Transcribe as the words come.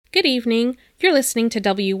Good evening. You're listening to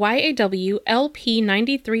WYAW LP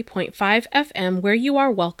 93.5 FM, where you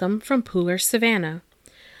are welcome from Pooler, Savannah.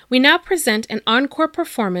 We now present an encore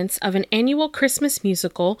performance of an annual Christmas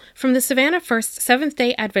musical from the Savannah First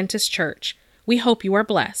Seventh-day Adventist Church. We hope you are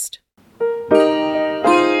blessed.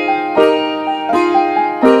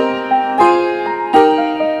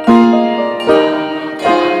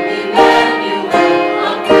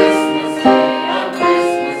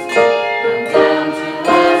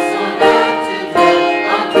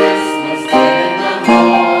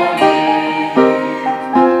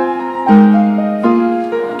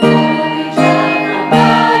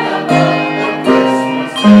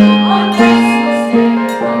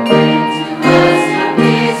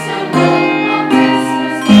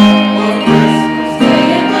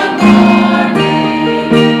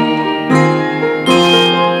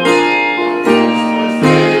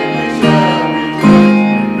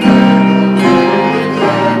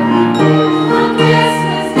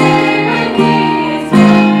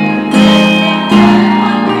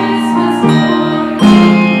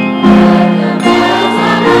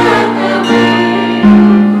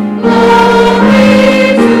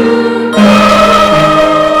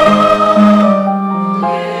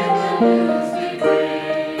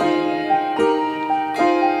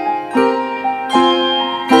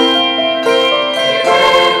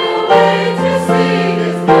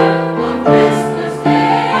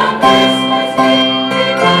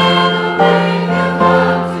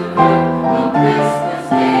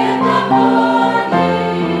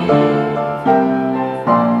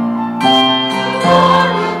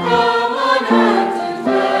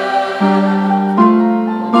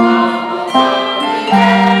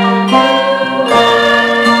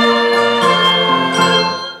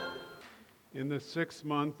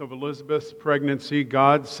 Of Elizabeth's pregnancy,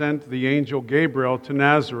 God sent the angel Gabriel to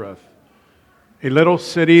Nazareth, a little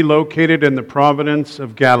city located in the province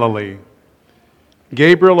of Galilee.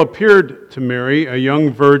 Gabriel appeared to Mary, a young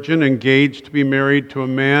virgin engaged to be married to a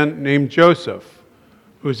man named Joseph,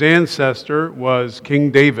 whose ancestor was King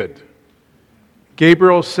David.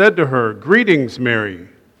 Gabriel said to her, "Greetings, Mary.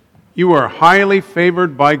 You are highly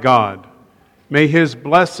favored by God. May his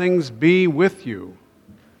blessings be with you.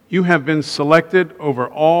 You have been selected over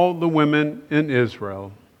all the women in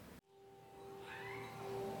Israel."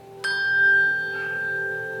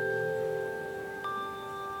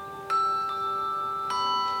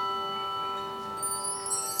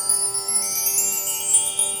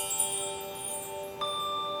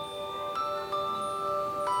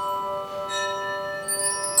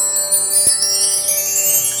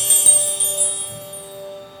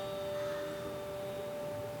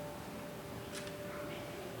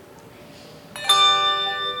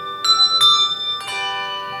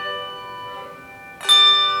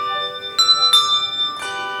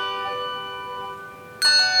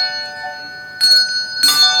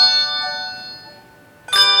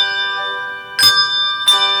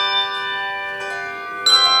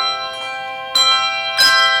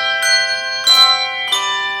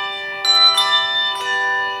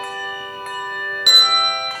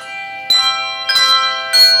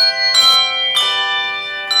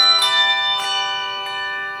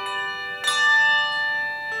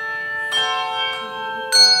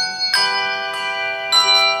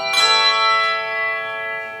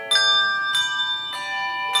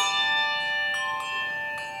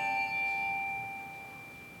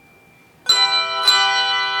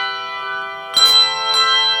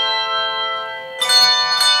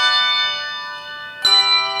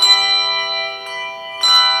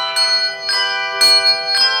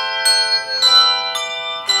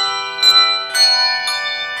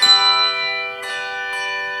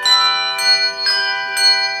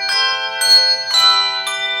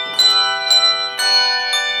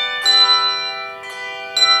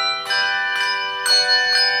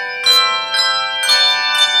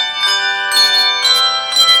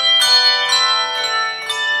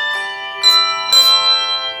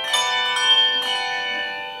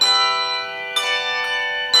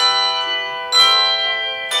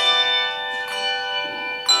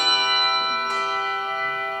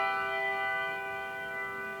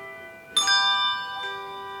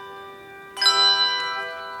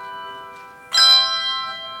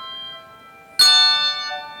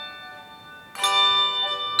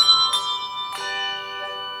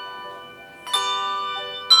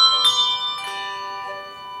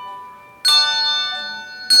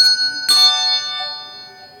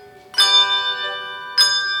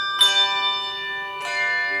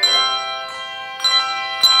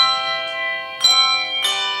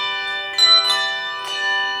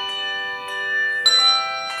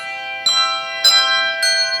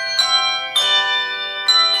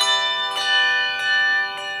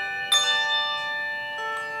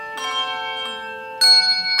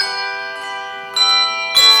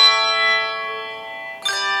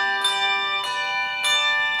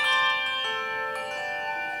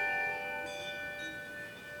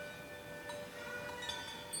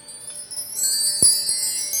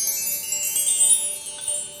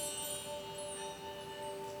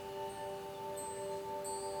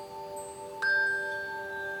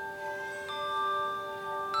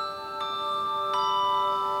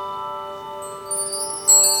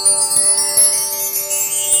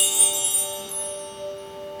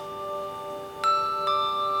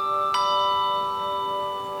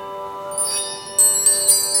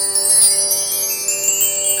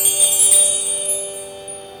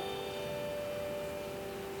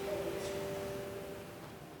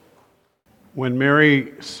 When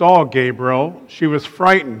Mary saw Gabriel, she was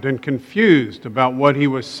frightened and confused about what he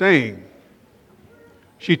was saying.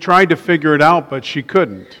 She tried to figure it out, but she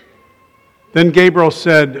couldn't. Then Gabriel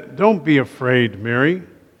said, "Don't be afraid, Mary.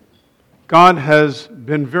 God has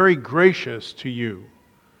been very gracious to you.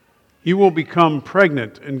 You will become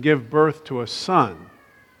pregnant and give birth to a son,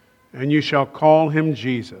 and you shall call him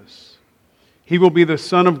Jesus. He will be the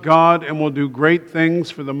Son of God and will do great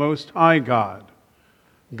things for the Most High God.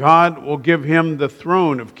 God will give him the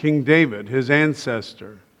throne of King David, his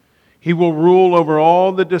ancestor. He will rule over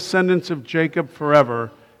all the descendants of Jacob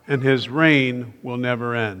forever, and his reign will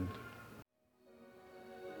never end."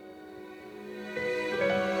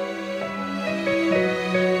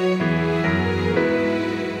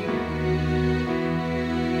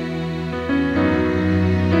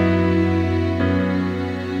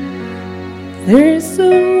 There's a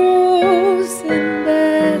rose in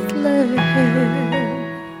Bethlehem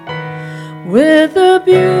with a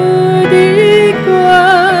beauty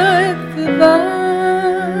quite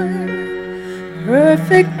divine,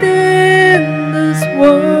 perfect in this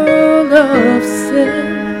world of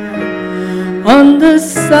sin, on the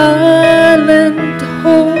silent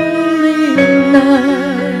holy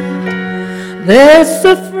night. There's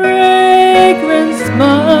a fragrance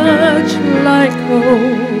much like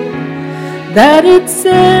hope that it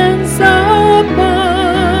sends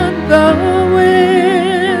upon the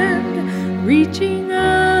wind, reaching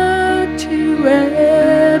out to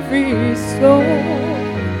every soul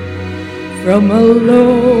from a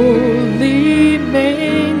lowly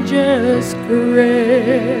manger's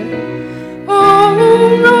crib. Oh,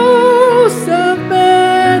 Rose of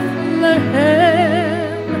Bethlehem,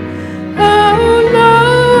 how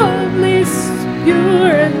lovely,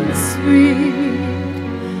 pure and sweet,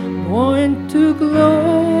 born to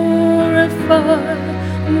glorify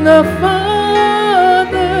the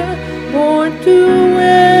Father, born to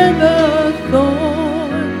wear the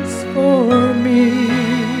thorns for me.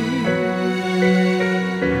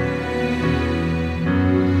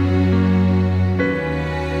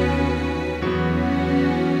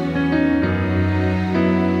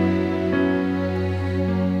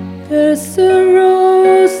 There's a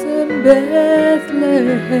rose in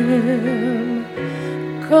Bethlehem,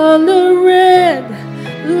 color red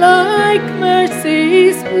like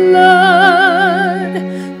mercy's blood.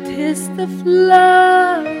 'Tis the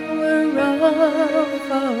flower of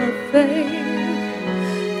our faith,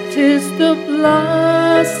 'tis the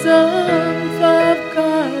blossoms of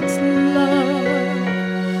God's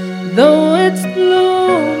love. Though its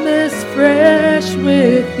bloom is fresh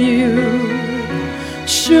with you,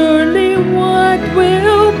 surely what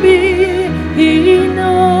will be He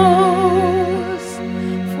knows.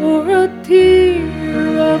 For a tear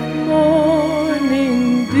of morning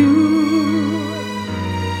dew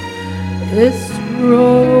is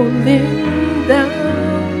rolling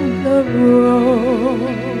down the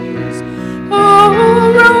rose. Oh,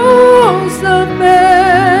 Rose of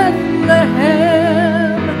Bethlehem,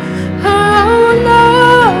 how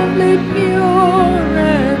lovely, pure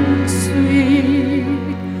and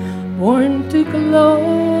sweet, born to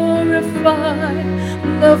glorify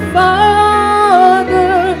the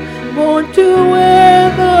Father, born to wear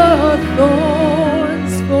the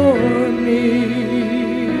thorns for me.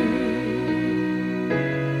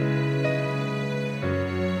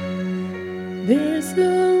 There's a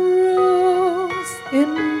rose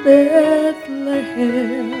in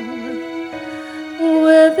Bethlehem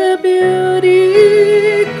with a beauty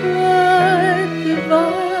quite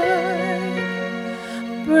divine,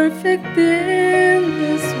 perfect in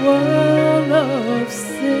this world of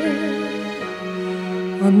sin,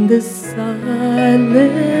 on this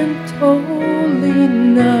silent holy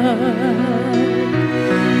night.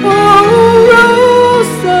 Oh,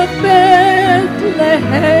 Rose of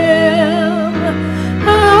Bethlehem,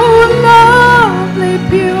 how lovely,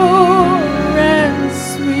 pure and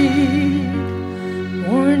sweet,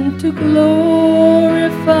 born to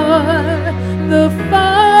glorify the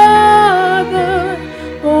Father,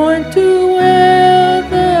 born to wear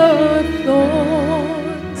the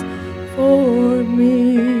thorns for me.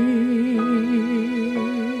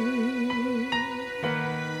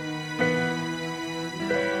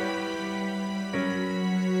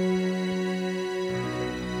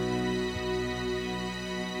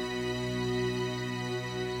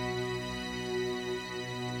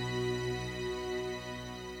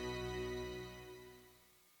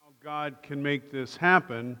 God can make this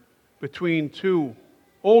happen between two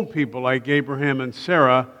old people like Abraham and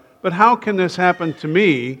Sarah, but how can this happen to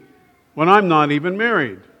me when I'm not even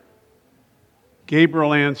married?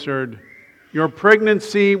 Gabriel answered, "Your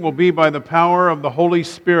pregnancy will be by the power of the Holy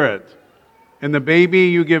Spirit, and the baby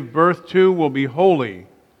you give birth to will be holy,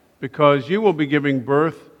 because you will be giving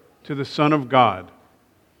birth to the Son of God.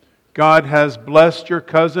 God has blessed your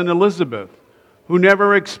cousin Elizabeth, who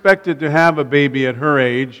never expected to have a baby at her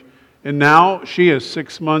age, and now she is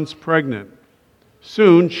 6 months pregnant.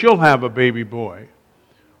 Soon she'll have a baby boy.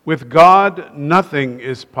 With God, nothing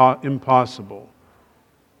is impossible.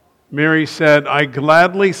 Mary said, I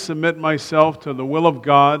gladly submit myself to the will of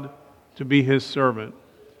God to be His servant.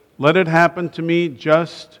 Let it happen to me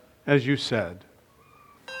just as you said.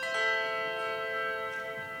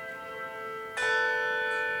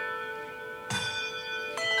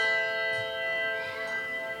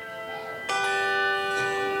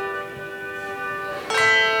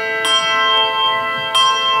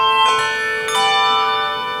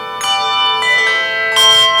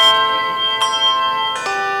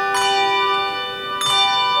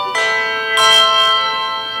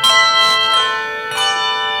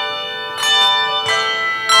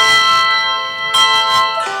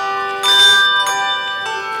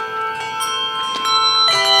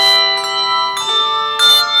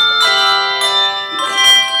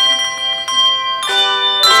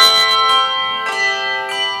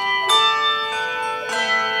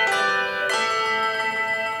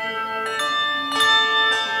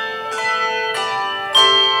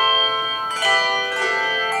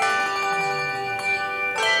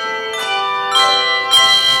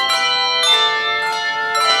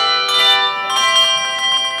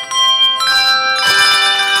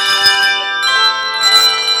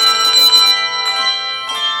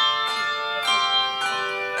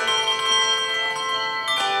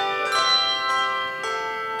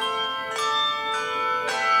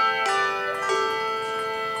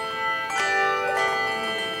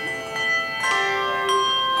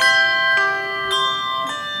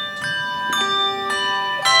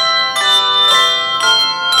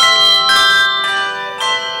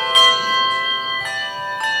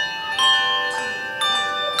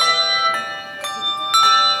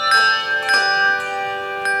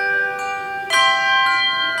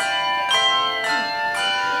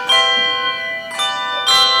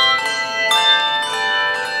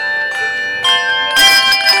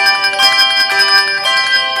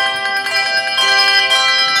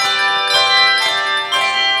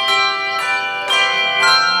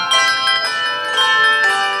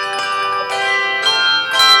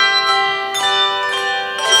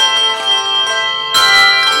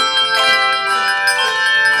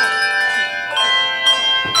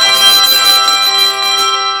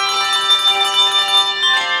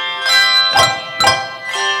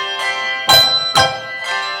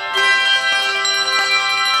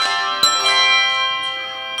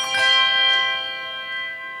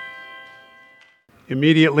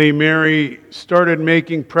 Immediately, Mary started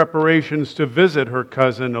making preparations to visit her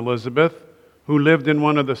cousin Elizabeth, who lived in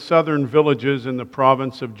one of the southern villages in the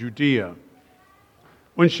province of Judea.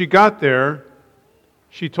 When she got there,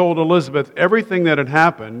 she told Elizabeth everything that had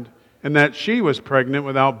happened and that she was pregnant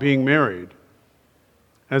without being married.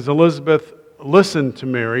 As Elizabeth listened to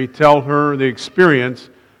Mary tell her the experience,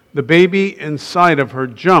 the baby inside of her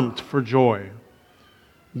jumped for joy.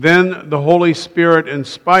 Then the Holy Spirit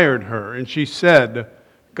inspired her, and she said,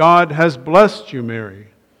 God has blessed you, Mary.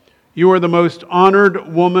 You are the most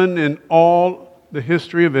honored woman in all the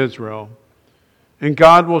history of Israel, and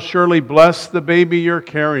God will surely bless the baby you're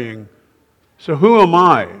carrying. So who am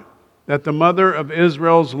I that the mother of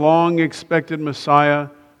Israel's long-expected Messiah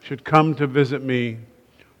should come to visit me?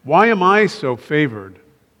 Why am I so favored?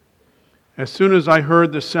 As soon as I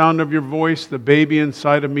heard the sound of your voice, the baby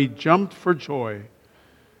inside of me jumped for joy.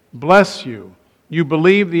 Bless you. You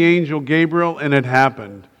believed the angel Gabriel, and it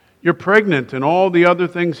happened. You're pregnant, and all the other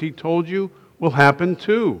things he told you will happen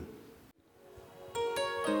too.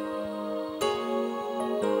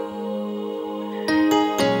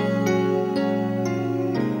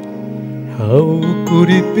 How could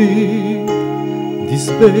it be, this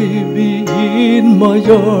baby in my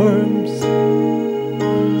arms,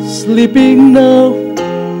 sleeping now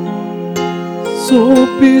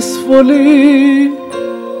so peacefully?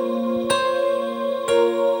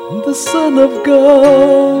 The Son of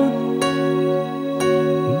God,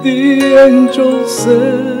 the angel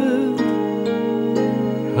said,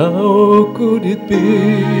 how could it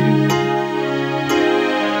be?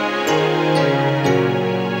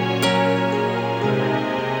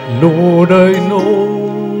 Lord, I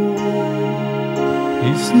know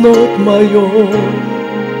He's not my own,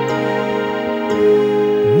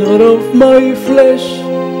 not of my flesh,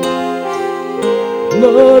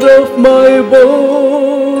 not of my bone.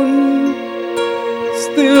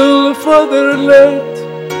 Still, Father, let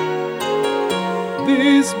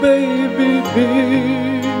this baby be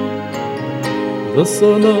the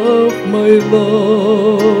son of my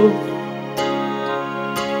love?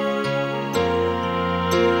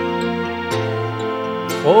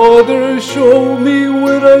 Father, show me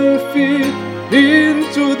where I fit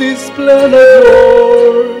into this plan of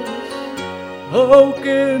yours. How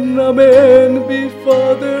can a man be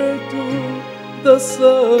father to the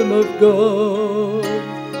Son of God?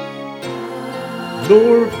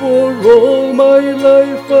 Lord, for all my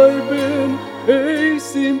life I've been a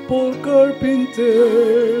simple carpenter.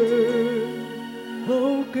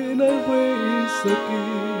 How can I raise a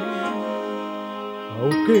king?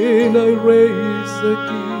 How can I raise a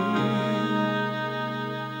king?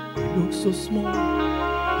 He looks so small,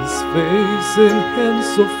 his face and hands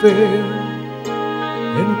so fair,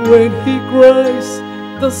 and when he cries,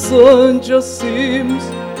 the sun just seems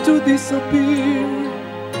to disappear.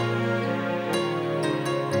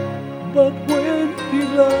 But when he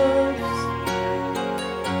laughs,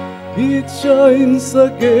 it shines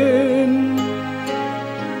again.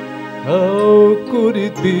 How could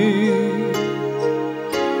it be?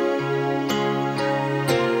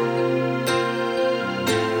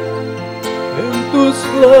 En tus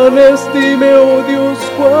planes dime, oh Dios,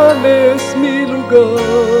 cuál es mi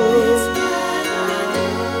lugar.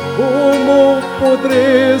 ¿Cómo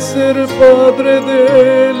podré ser padre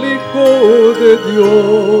del Hijo de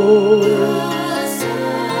Dios?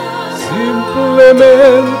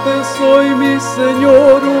 Simplemente soy mi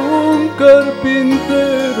Señor, un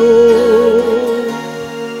carpintero.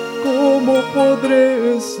 ¿Cómo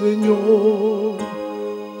podré, Señor,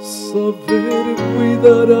 saber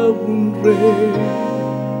cuidar a un rey?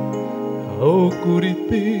 How could it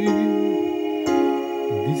be?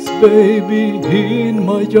 This baby in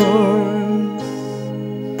my arms,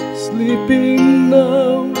 sleeping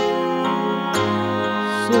now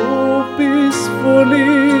so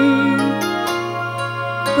peacefully,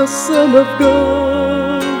 the Son of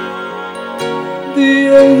God, the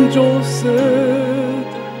angel said,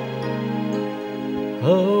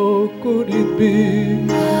 how could it be?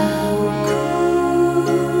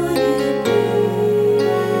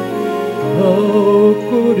 How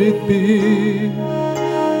could it be?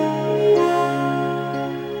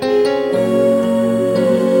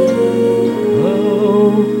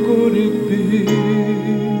 How could it be?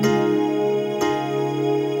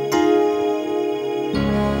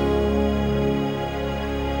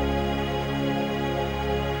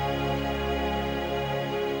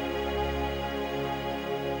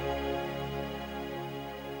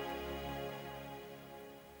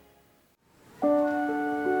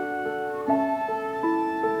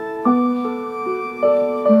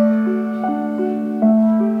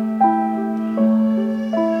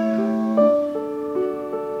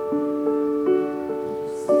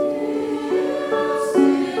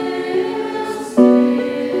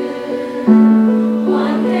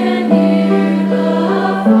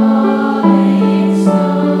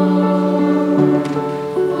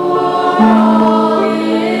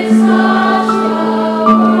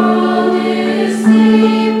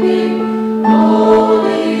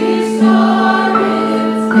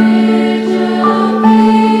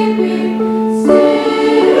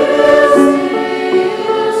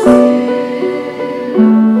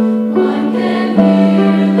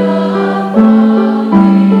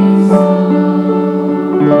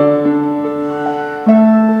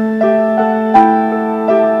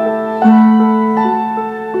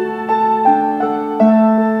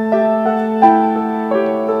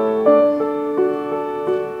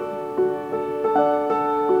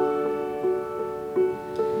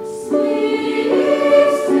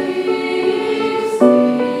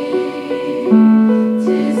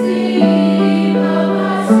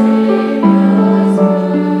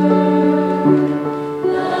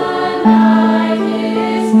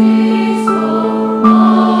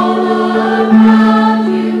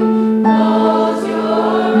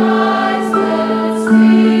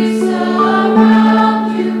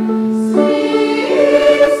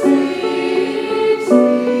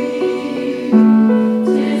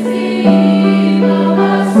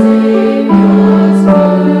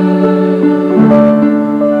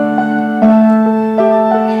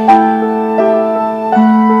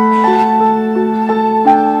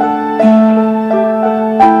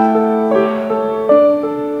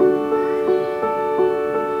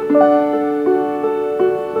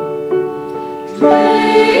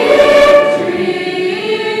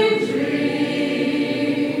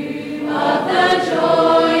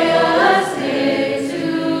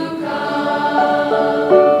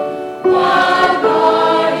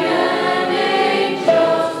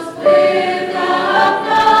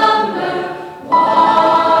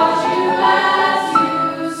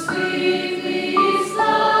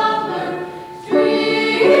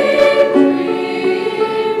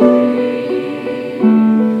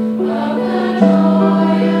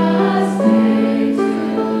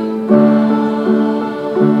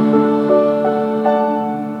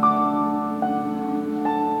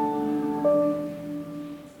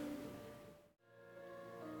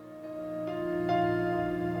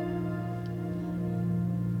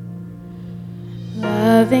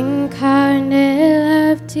 Love incarnate,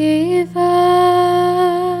 love divine,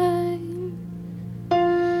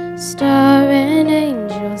 star and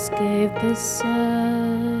angels gave the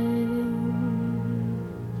sign.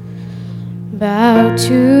 Bow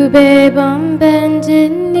to babe on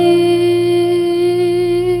bended knee,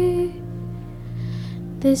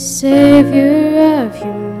 the Savior of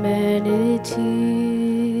humanity.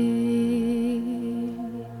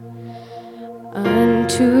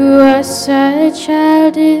 Unto us a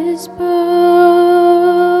child is born,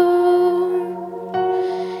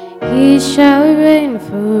 he shall reign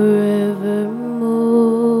forevermore.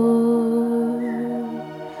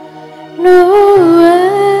 Noel,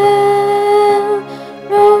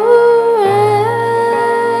 Noel,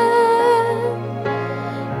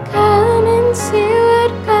 come and see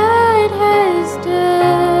what God has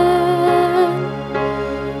done.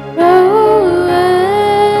 Noel,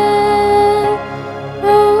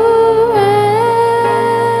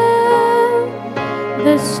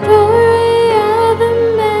 the story of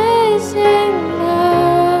amazing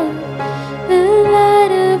love, the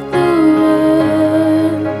light of the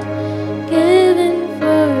world, given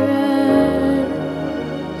for us.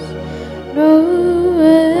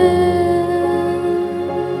 Noel,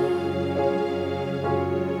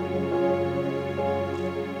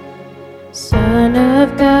 Son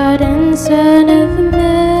of God and Son of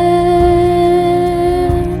Man,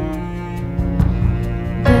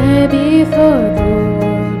 there before the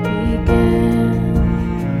world began,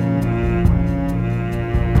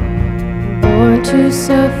 born to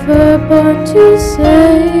suffer, born to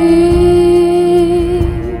save,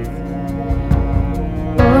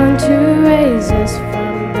 born to raise us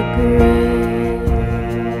from the grave.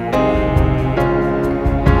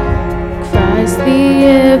 Christ the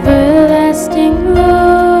everlasting Lord,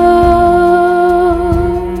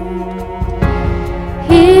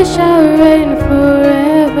 he shall reign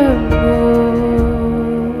forevermore.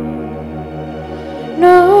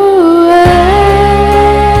 Noel,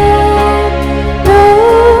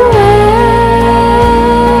 Noel,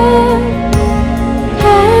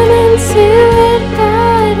 come and see what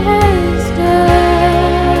God has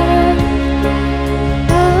done.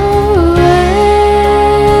 Noel,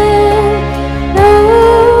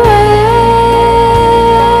 Noel,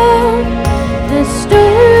 the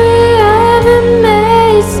story of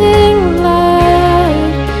amazing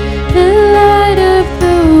life, the light of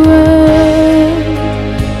the world,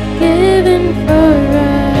 given for us.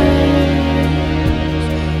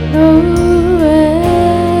 Noel.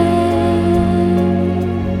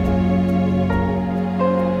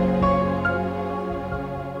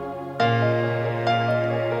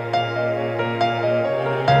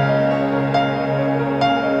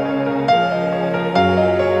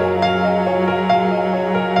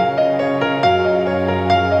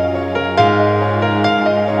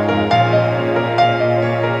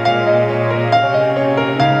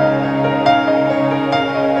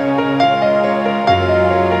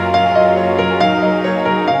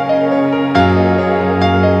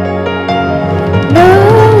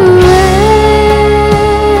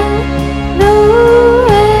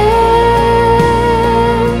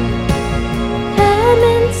 Come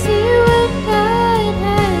and see what God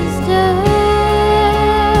has done.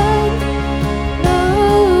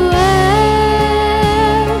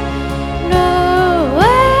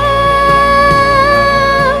 Noel,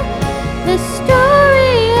 the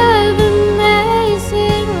story of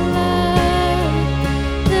amazing love,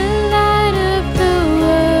 the light of the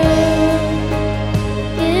world,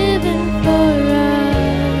 given for us.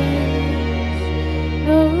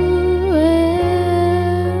 Noel.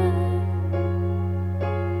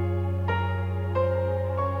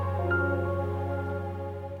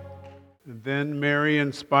 Then Mary,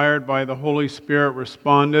 inspired by the Holy Spirit,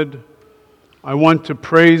 responded, I want to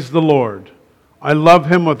praise the Lord. I love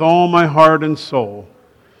him with all my heart and soul.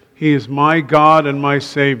 He is my God and my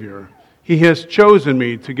Savior. He has chosen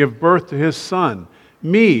me to give birth to his Son,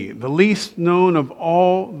 me, the least known of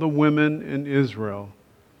all the women in Israel.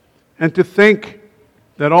 And to think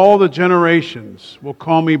that all the generations will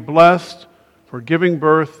call me blessed for giving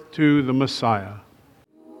birth to the Messiah.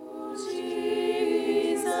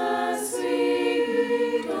 Jesus,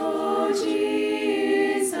 sweet, oh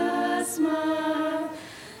Jesus, my,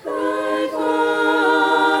 thy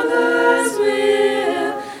Father's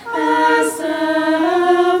will hast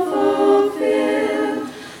thou fulfilled,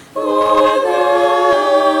 for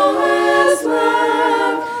thou hast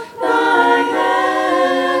left thy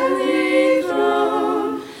heavenly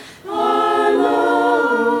throne, our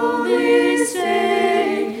lowly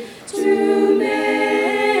state to make.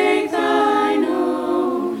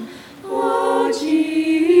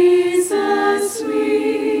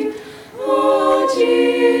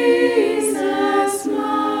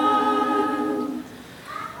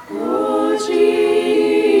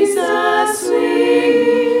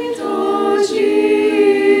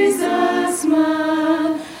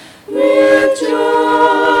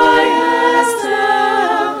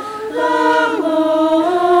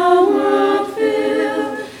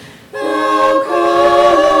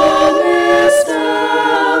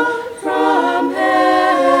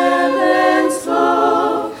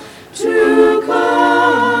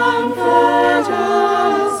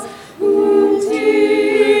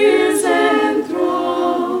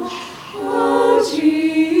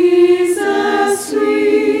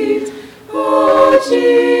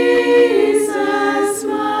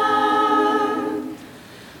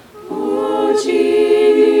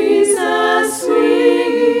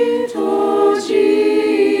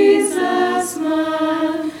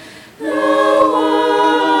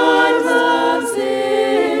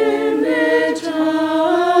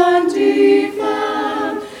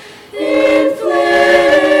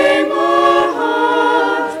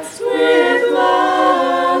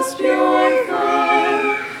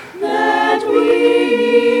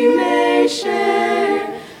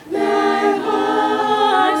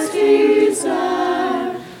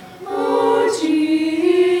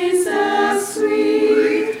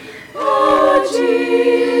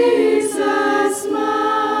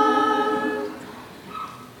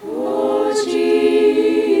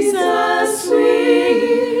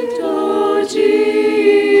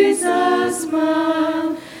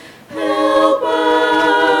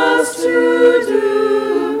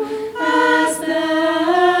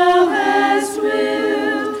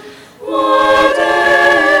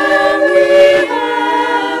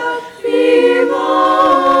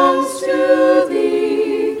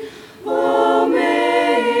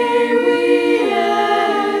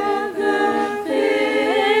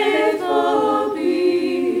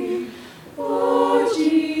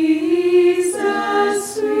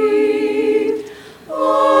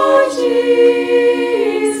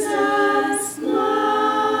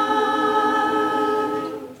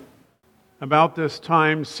 About this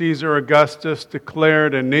time, Caesar Augustus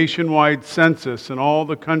declared a nationwide census in all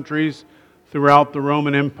the countries throughout the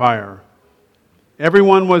Roman Empire.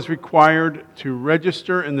 Everyone was required to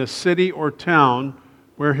register in the city or town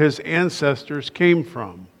where his ancestors came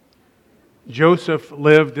from. Joseph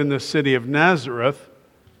lived in the city of Nazareth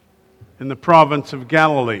in the province of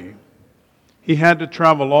Galilee. He had to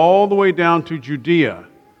travel all the way down to Judea,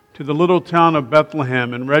 to the little town of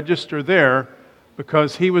Bethlehem, and register there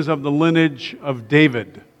because he was of the lineage of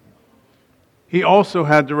David. He also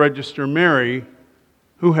had to register Mary,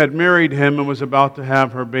 who had married him and was about to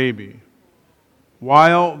have her baby.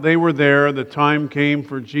 While they were there, the time came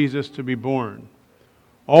for Jesus to be born.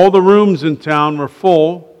 All the rooms in town were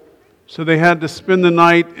full, so they had to spend the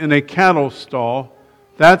night in a cattle stall.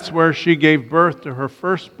 That's where she gave birth to her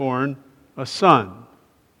firstborn, a son.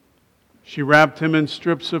 She wrapped him in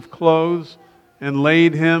strips of clothes and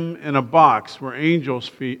laid him in a box where animals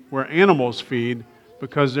feed,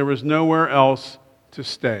 because there was nowhere else to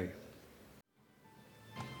stay.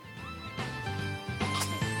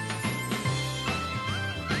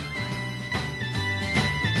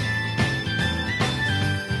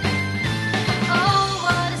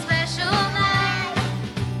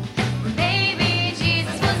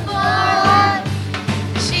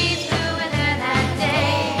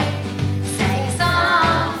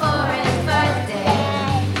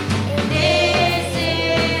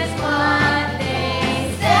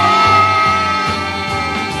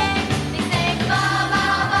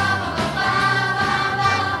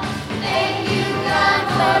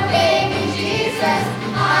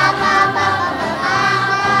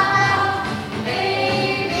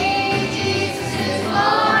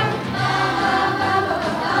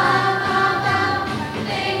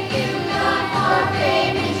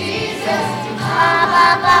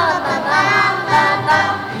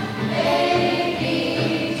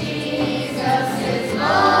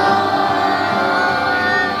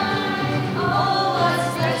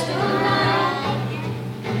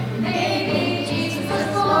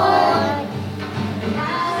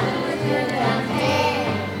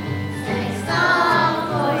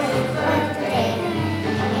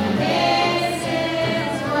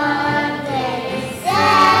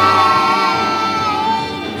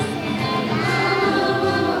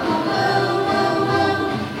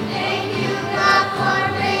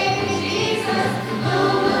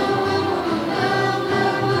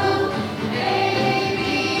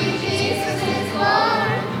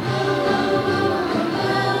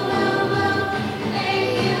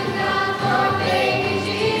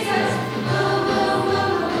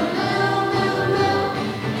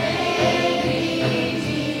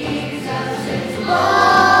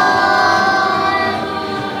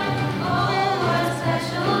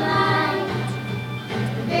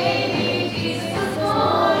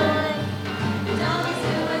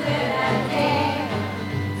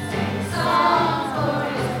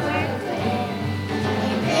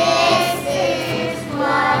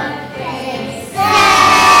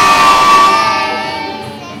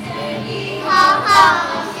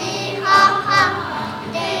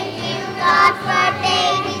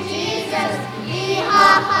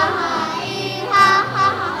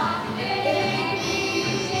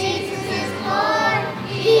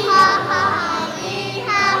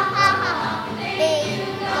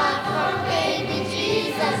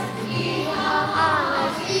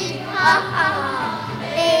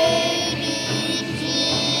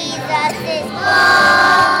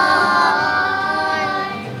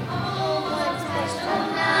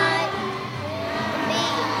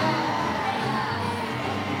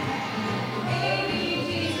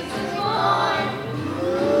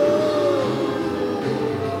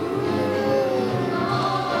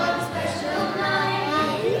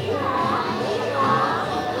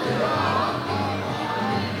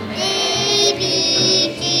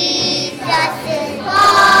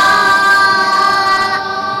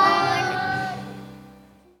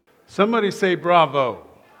 Somebody say bravo.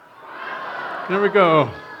 There we go.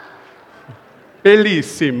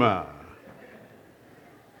 Bellissima.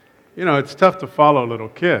 You know, it's tough to follow little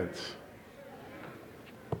kids.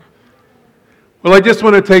 Well, I just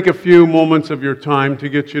want to take a few moments of your time to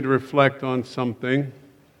get you to reflect on something,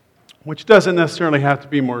 which doesn't necessarily have to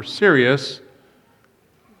be more serious,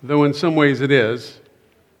 though in some ways it is.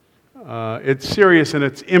 It's serious in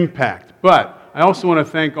its impact. But I also want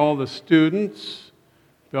to thank all the students,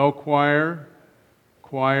 bell choir,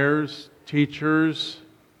 choirs, teachers,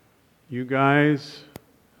 you guys.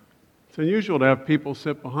 It's unusual to have people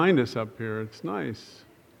sit behind us up here. It's nice.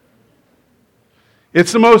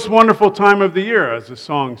 It's the most wonderful time of the year, as the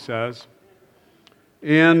song says.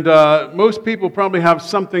 And most people probably have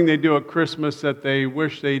something they do at Christmas that they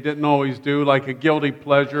wish they didn't always do, like a guilty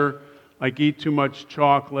pleasure, like eat too much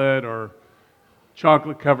chocolate or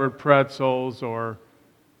chocolate-covered pretzels or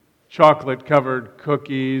chocolate-covered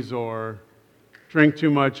cookies or drink too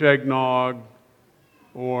much eggnog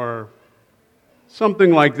or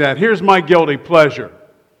something like that. Here's my guilty pleasure.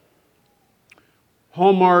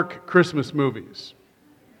 Hallmark Christmas movies.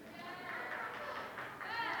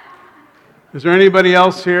 Is there anybody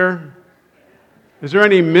else here? Is there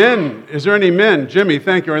any men? Is there any men? Jimmy,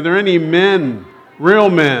 thank you. Are there any men? Real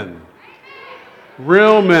men.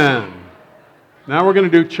 Real men. Now we're going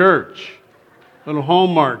to do church. Little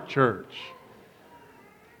Hallmark church.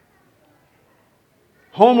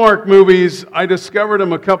 Hallmark movies, I discovered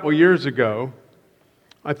them a couple years ago.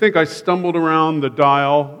 I think I stumbled around the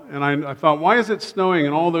dial and I thought, why is it snowing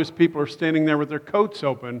and all those people are standing there with their coats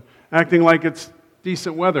open, acting like it's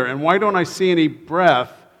decent weather? And why don't I see any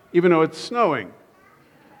breath, even though it's snowing?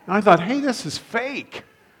 And I thought, hey, this is fake.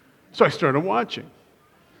 So I started watching.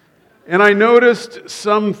 And I noticed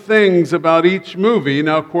some things about each movie.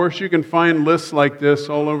 Now, of course, you can find lists like this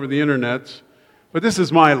all over the internet, but this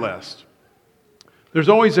is my list. There's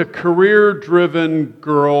always a career-driven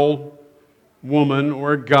girl, woman,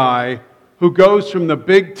 or a guy who goes from the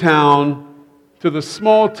big town to the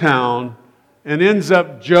small town and ends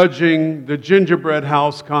up judging the gingerbread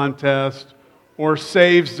house contest or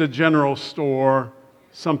saves the general store,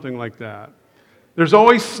 something like that. There's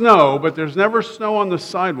always snow, but there's never snow on the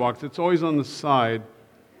sidewalks. It's always on the side.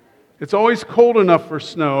 It's always cold enough for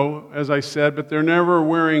snow, as I said, but they're never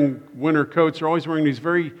wearing winter coats. They're always wearing these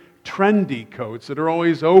very trendy coats that are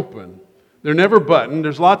always open. They're never buttoned.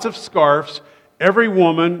 There's lots of scarves. Every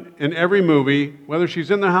woman in every movie, whether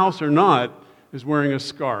she's in the house or not, is wearing a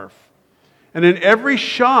scarf. And in every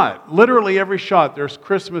shot, literally every shot, there's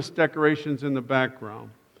Christmas decorations in the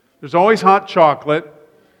background. There's always hot chocolate.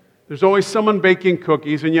 There's always someone baking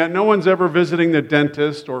cookies, and yet no one's ever visiting the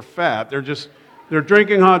dentist or fat. They're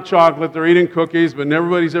drinking hot chocolate, they're eating cookies, but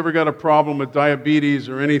everybody's ever got a problem with diabetes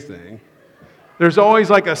or anything. There's always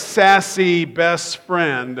like a sassy best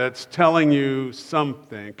friend that's telling you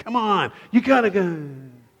something. Come on, you gotta go.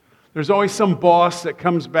 There's always some boss that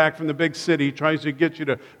comes back from the big city, tries to get you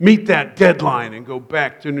to meet that deadline and go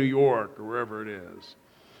back to New York or wherever it is.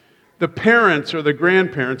 The parents or the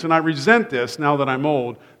grandparents, and I resent this now that I'm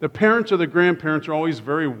old, the parents or the grandparents are always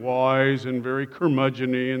very wise and very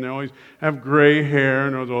curmudgeon-y, and they always have gray hair,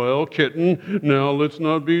 and they're like, well, kitten, now let's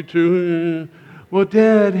not be too... Well,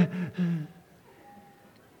 Dad...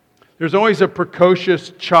 There's always a precocious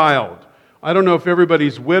child. I don't know if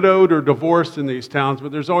everybody's widowed or divorced in these towns,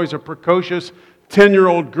 but there's always a precocious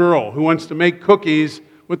 10-year-old girl who wants to make cookies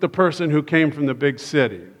with the person who came from the big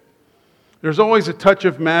city. There's always a touch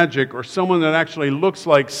of magic or someone that actually looks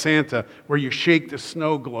like Santa where you shake the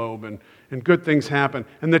snow globe and good things happen.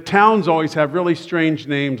 And the towns always have really strange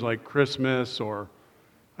names like Christmas or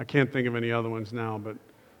I can't think of any other ones now, but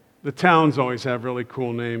the towns always have really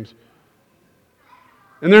cool names.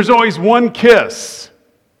 And there's always one kiss.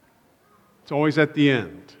 It's always at the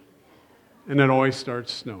end. And it always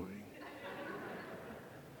starts snowing.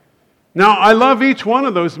 Now, I love each one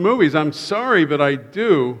of those movies. I'm sorry, but I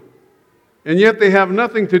do. And yet they have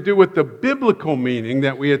nothing to do with the biblical meaning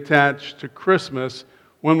that we attach to Christmas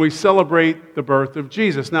when we celebrate the birth of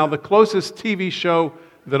Jesus. Now, the closest TV show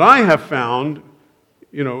that I have found,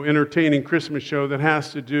 entertaining Christmas show that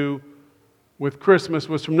has to do with Christmas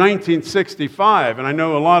was from 1965. And I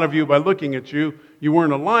know a lot of you, by looking at you, you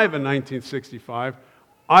weren't alive in 1965.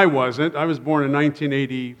 I wasn't. I was born in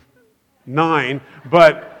 1989.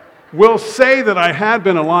 But we'll say that I had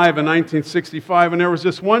been alive in 1965, and there was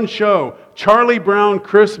this one show, Charlie Brown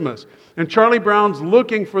Christmas. And Charlie Brown's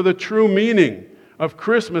looking for the true meaning of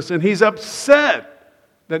Christmas, and he's upset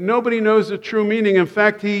that nobody knows the true meaning. In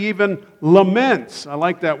fact, he even laments. I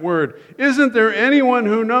like that word. Isn't there anyone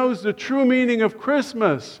who knows the true meaning of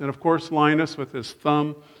Christmas? And of course, Linus, with his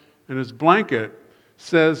thumb and his blanket,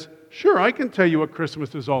 says, sure, I can tell you what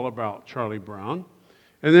Christmas is all about, Charlie Brown.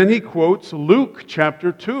 And then he quotes Luke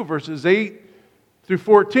chapter 2, verses 8 through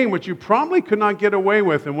 14, which you probably could not get away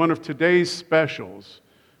with in one of today's specials.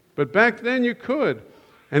 But back then you could.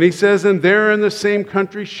 And he says, and there in the same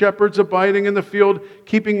country, shepherds abiding in the field,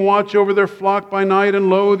 keeping watch over their flock by night, and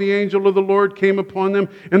lo, the angel of the Lord came upon them,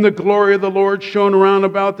 and the glory of the Lord shone around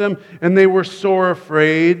about them, and they were sore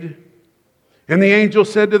afraid. And the angel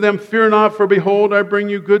said to them, fear not, for behold, I bring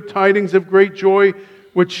you good tidings of great joy,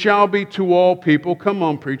 which shall be to all people. Come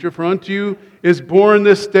on, preacher. For unto you is born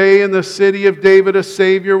this day in the city of David a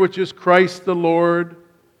Savior, which is Christ the Lord.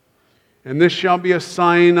 And this shall be a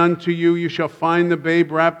sign unto you. You shall find the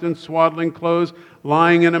babe wrapped in swaddling clothes,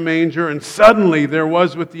 lying in a manger. And suddenly there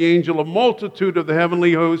was with the angel a multitude of the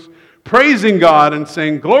heavenly hosts, praising God and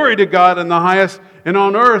saying, Glory to God in the highest, and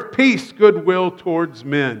on earth peace, goodwill towards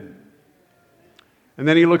men. And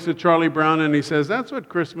then he looks at Charlie Brown and he says, that's what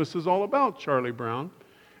Christmas is all about, Charlie Brown.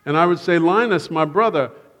 And I would say, Linus, my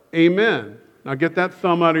brother, amen. Now get that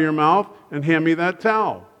thumb out of your mouth and hand me that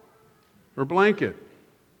towel or blanket.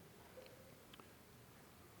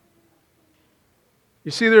 You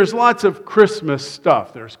see, there's lots of Christmas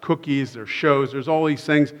stuff. There's cookies, there's shows, there's all these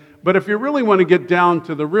things. But if you really want to get down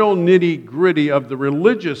to the real nitty-gritty of the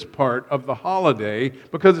religious part of the holiday,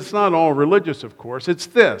 because it's not all religious, of course, it's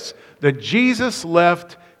this, that Jesus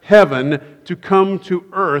left heaven to come to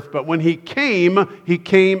earth, but when he came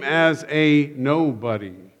as a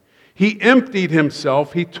nobody. He emptied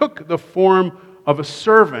himself. He took the form of a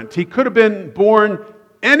servant. He could have been born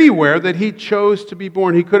anywhere that he chose to be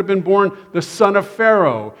born. He could have been born the son of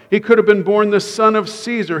Pharaoh. He could have been born the son of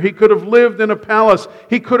Caesar. He could have lived in a palace.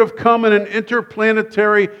 He could have come in an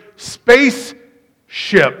interplanetary spaceship.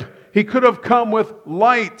 He could have come with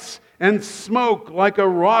lights and smoke like a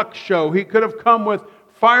rock show. He could have come with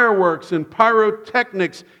fireworks and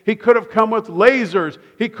pyrotechnics. He could have come with lasers.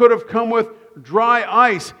 He could have come with dry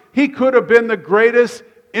ice. He could have been the greatest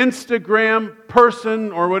Instagram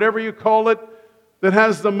person, or whatever you call it, that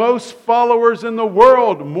has the most followers in the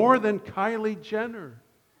world, more than Kylie Jenner.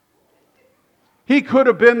 He could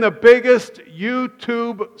have been the biggest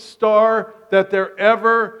YouTube star that there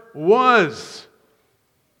ever was.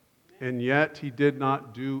 And yet he did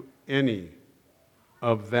not do any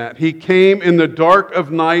of that. He came in the dark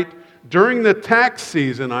of night during the tax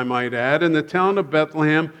season, I might add, in the town of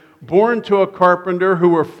Bethlehem, born to a carpenter who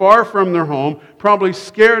were far from their home, probably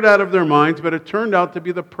scared out of their minds, but it turned out to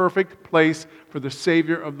be the perfect place for the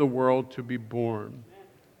Savior of the world to be born.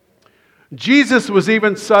 Jesus was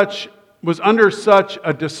under such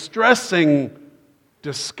a distressing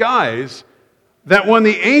disguise that when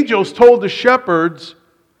the angels told the shepherds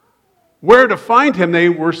where to find him, they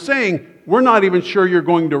were saying, we're not even sure you're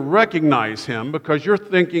going to recognize him because you're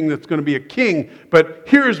thinking that's going to be a king, but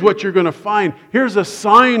here's what you're going to find. Here's a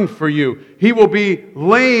sign for you. He will be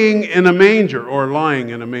laying in a manger or lying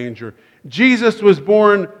in a manger. Jesus was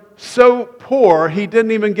born so poor, he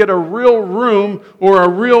didn't even get a real room or a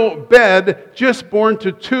real bed, just born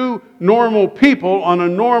to two normal people on a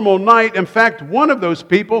normal night. In fact, one of those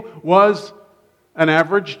people was an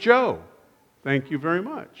average Joe. Thank you very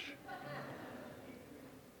much.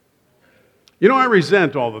 You know, I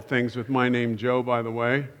resent all the things with my name Joe, by the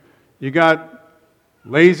way. You got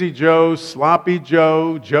Lazy Joe, Sloppy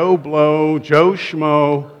Joe, Joe Blow, Joe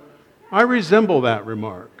Schmo. I resemble that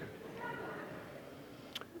remark.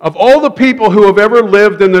 Of all the people who have ever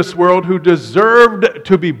lived in this world who deserved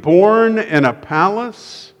to be born in a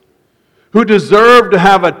palace, who deserved to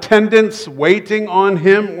have attendants waiting on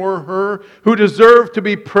him or her, who deserved to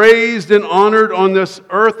be praised and honored on this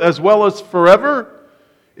earth as well as forever,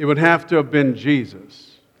 it would have to have been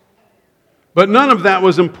Jesus. But none of that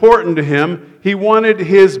was important to him. He wanted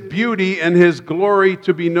his beauty and his glory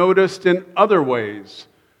to be noticed in other ways.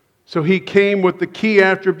 So he came with the key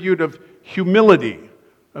attribute of humility,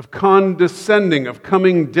 of condescending, of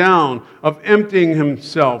coming down, of emptying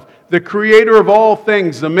himself. The creator of all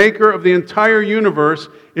things, the maker of the entire universe,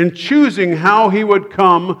 in choosing how he would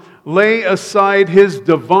come, lay aside his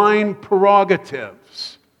divine prerogatives.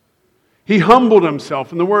 He humbled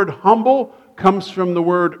himself, and the word humble comes from the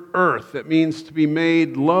word earth. It means to be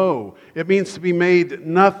made low. It means to be made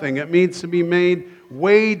nothing. It means to be made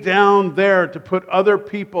way down there, to put other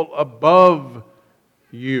people above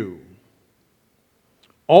you.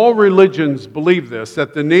 All religions believe this,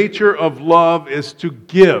 that the nature of love is to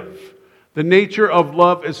give. The nature of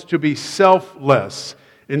love is to be selfless.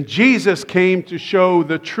 And Jesus came to show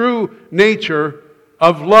the true nature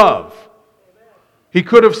of love. He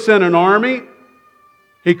could have sent an army.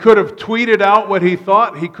 He could have tweeted out what he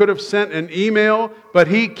thought. He could have sent an email. But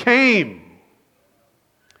he came.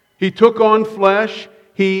 He took on flesh.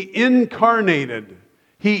 He incarnated.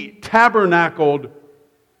 He tabernacled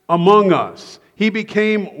among us. He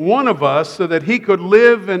became one of us so that he could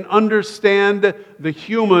live and understand the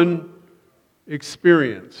human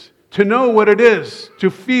experience. To know what it is to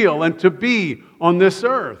feel and to be on this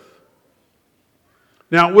earth.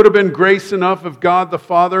 Now, it would have been grace enough if God the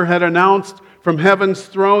Father had announced from heaven's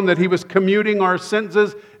throne that he was commuting our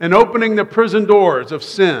sentences and opening the prison doors of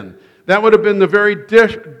sin. That would have been the very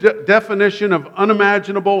definition of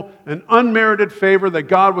unimaginable and unmerited favor, that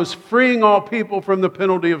God was freeing all people from the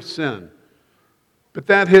penalty of sin. but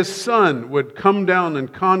that his Son would come down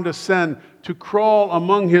and condescend to crawl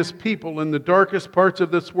among his people in the darkest parts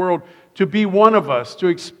of this world, to be one of us, to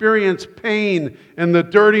experience pain and the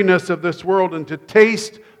dirtiness of this world, and to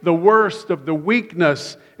taste the worst of the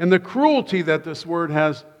weakness and the cruelty that this world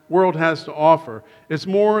has to offer, is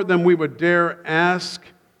more than we would dare ask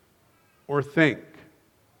or think.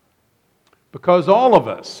 Because all of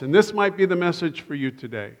us, and this might be the message for you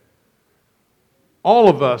today, all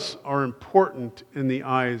of us are important in the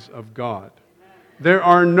eyes of God. There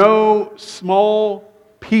are no small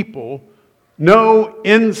people, no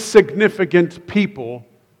insignificant people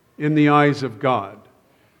in the eyes of God.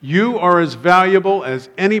 You are as valuable as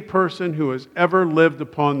any person who has ever lived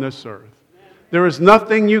upon this earth. There is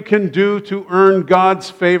nothing you can do to earn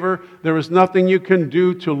God's favor. There is nothing you can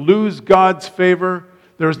do to lose God's favor.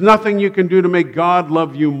 There is nothing you can do to make God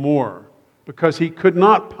love you more, because He could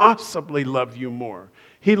not possibly love you more.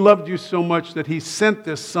 He loved you so much that He sent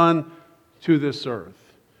this Son to this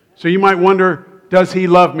earth. So you might wonder, does He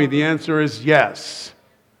love me? The answer is yes.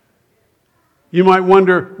 You might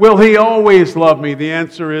wonder, will He always love me? The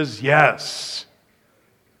answer is yes.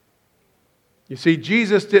 You see,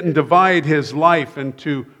 Jesus didn't divide His life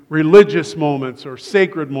into religious moments or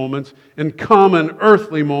sacred moments and common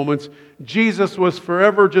earthly moments. Jesus was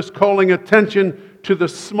forever just calling attention to the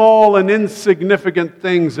small and insignificant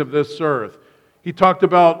things of this earth. He talked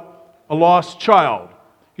about a lost child.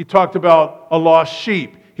 He talked about a lost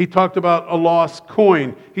sheep. He talked about a lost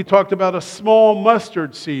coin. He talked about a small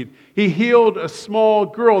mustard seed. He healed a small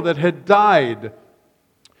girl that had died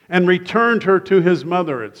and returned her to his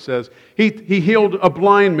mother, it says. He healed a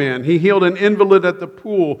blind man. He healed an invalid at the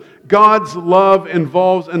pool. God's love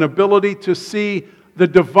involves an ability to see the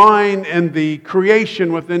divine and the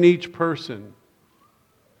creation within each person.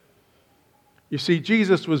 You see,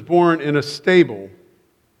 Jesus was born in a stable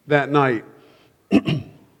that night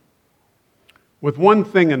with one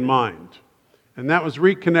thing in mind, and that was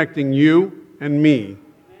reconnecting you and me,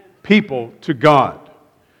 people, to God.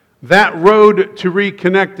 That road to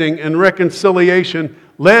reconnecting and reconciliation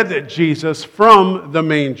led Jesus from the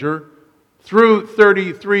manger through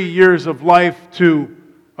 33 years of life to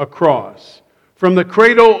a cross. From the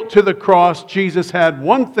cradle to the cross, Jesus had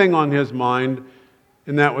one thing on His mind,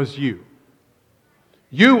 and that was you.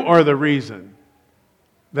 You are the reason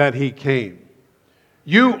that He came.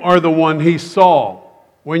 You are the one He saw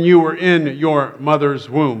when you were in your mother's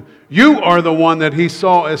womb. You are the one that He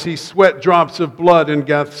saw as He sweat drops of blood in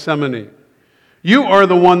Gethsemane. You are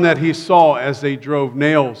the one that He saw as they drove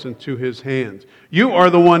nails into His hands. You are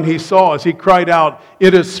the one He saw as He cried out,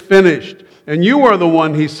 "It is finished." And you are the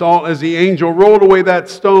one He saw as the angel rolled away that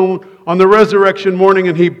stone on the resurrection morning,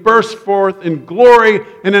 and He burst forth in glory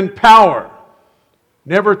and in power,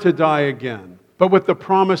 never to die again, but with the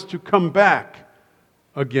promise to come back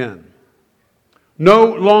again. No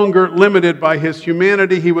longer limited by His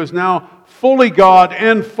humanity, He was now fully God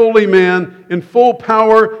and fully man. In full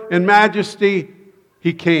power and majesty,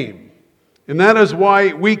 He came. And that is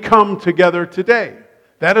why we come together today.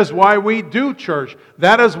 That is why we do church.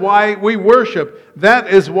 That is why we worship. That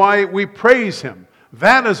is why we praise Him.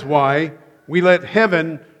 That is why we let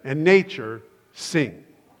heaven and nature sing.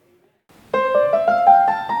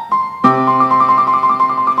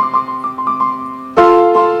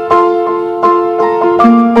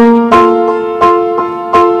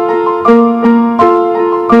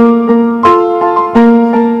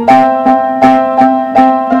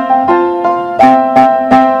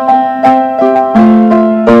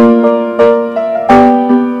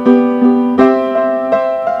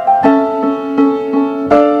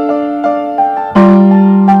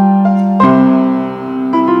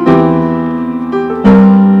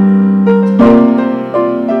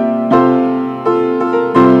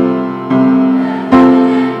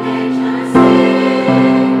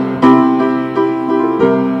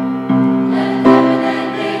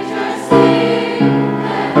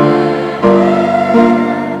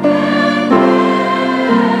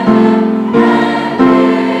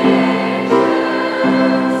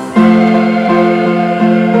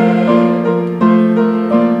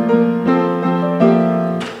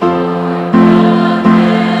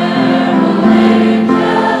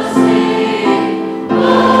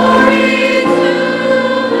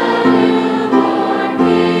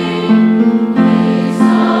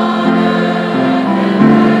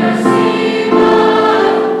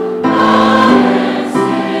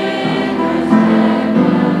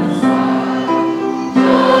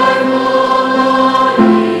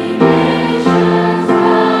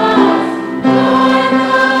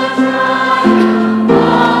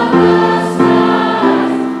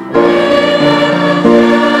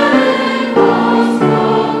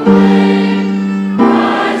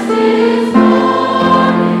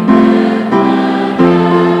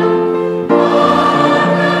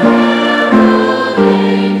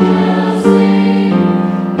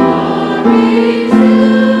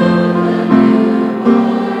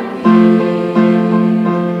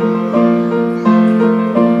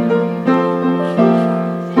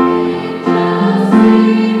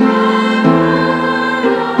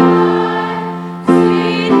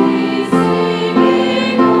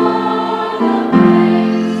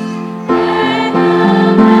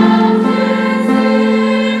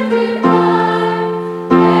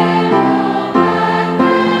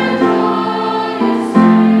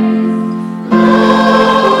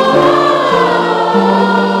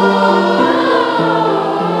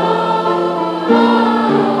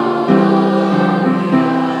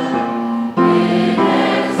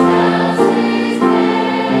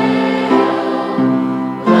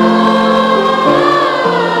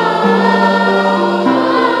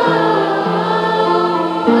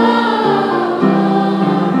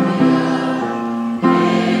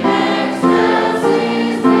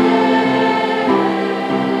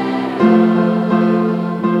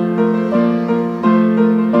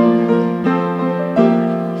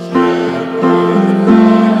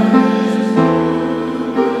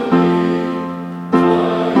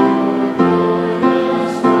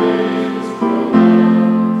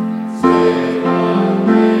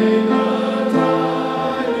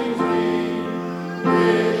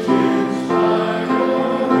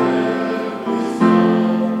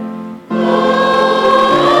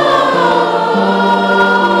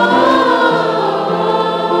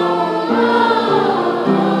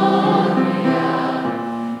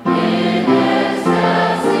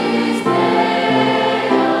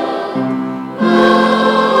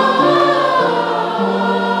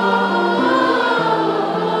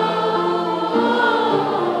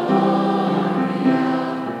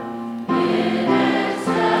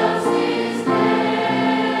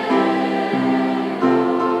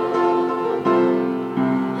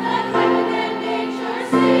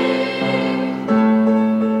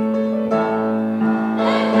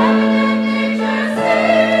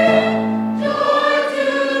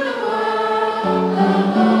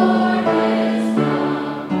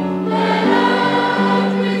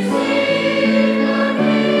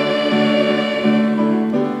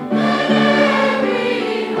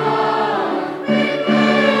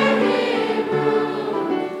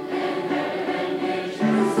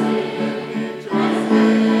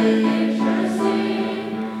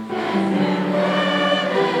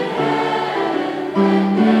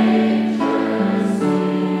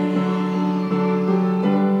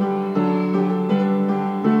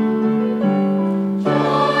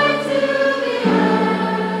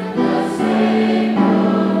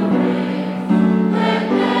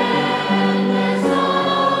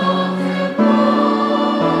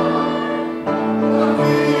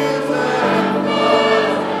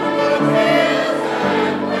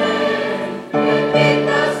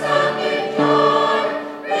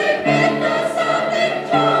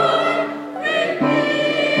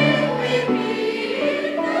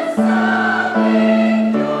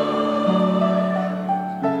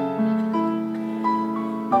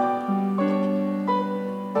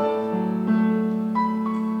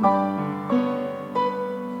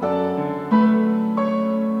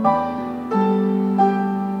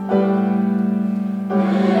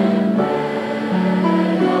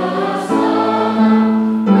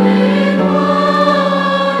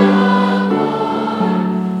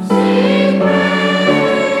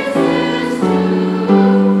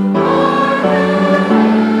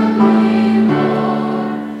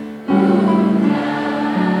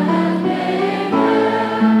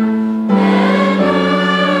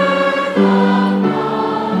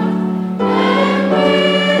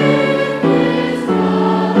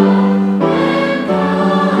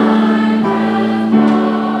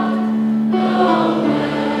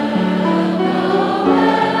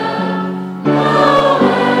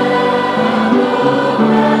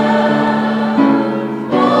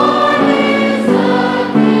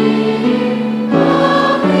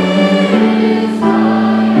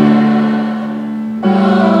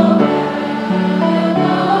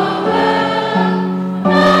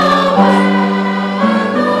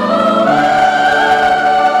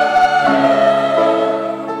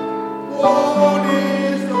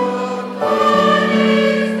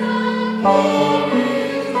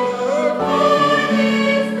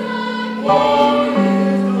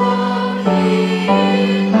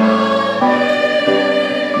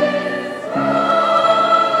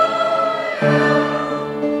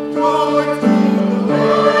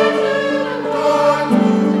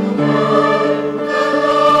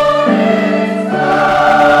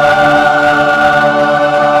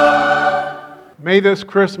 May this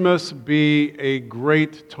Christmas be a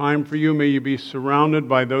great time for you. May you be surrounded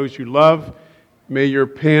by those you love. May your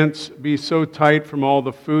pants be so tight from all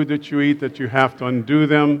the food that you eat that you have to undo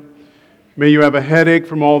them. May you have a headache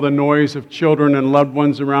from all the noise of children and loved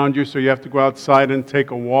ones around you, so you have to go outside and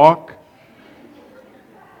take a walk.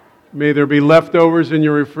 May there be leftovers in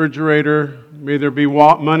your refrigerator. May there be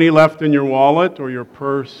money left in your wallet or your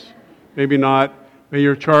purse. Maybe not. May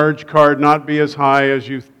your charge card not be as high as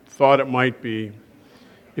you thought it might be.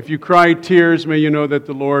 If you cry tears, may you know that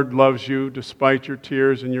the Lord loves you despite your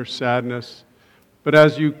tears and your sadness. But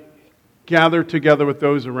as you gather together with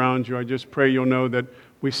those around you, I just pray you'll know that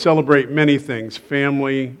we celebrate many things,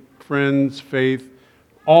 family, friends, faith,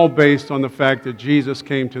 all based on the fact that Jesus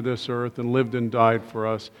came to this earth and lived and died for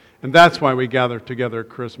us. And that's why we gather together at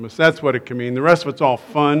Christmas. That's what it can mean. The rest of it's all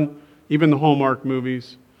fun, even the Hallmark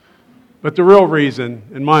movies. But the real reason,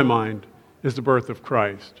 in my mind, is the birth of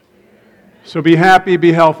Christ. So be happy,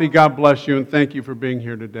 be healthy, God bless you, and thank you for being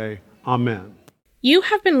here today. Amen. You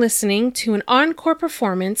have been listening to an encore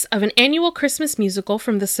performance of an annual Christmas musical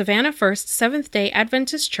from the Savannah First Seventh-day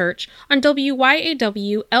Adventist Church on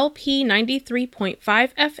WYAW LP 93.5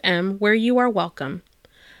 FM, where you are welcome.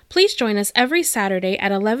 Please join us every Saturday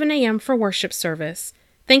at 11 a.m. for worship service.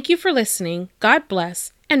 Thank you for listening, God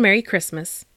bless, and Merry Christmas.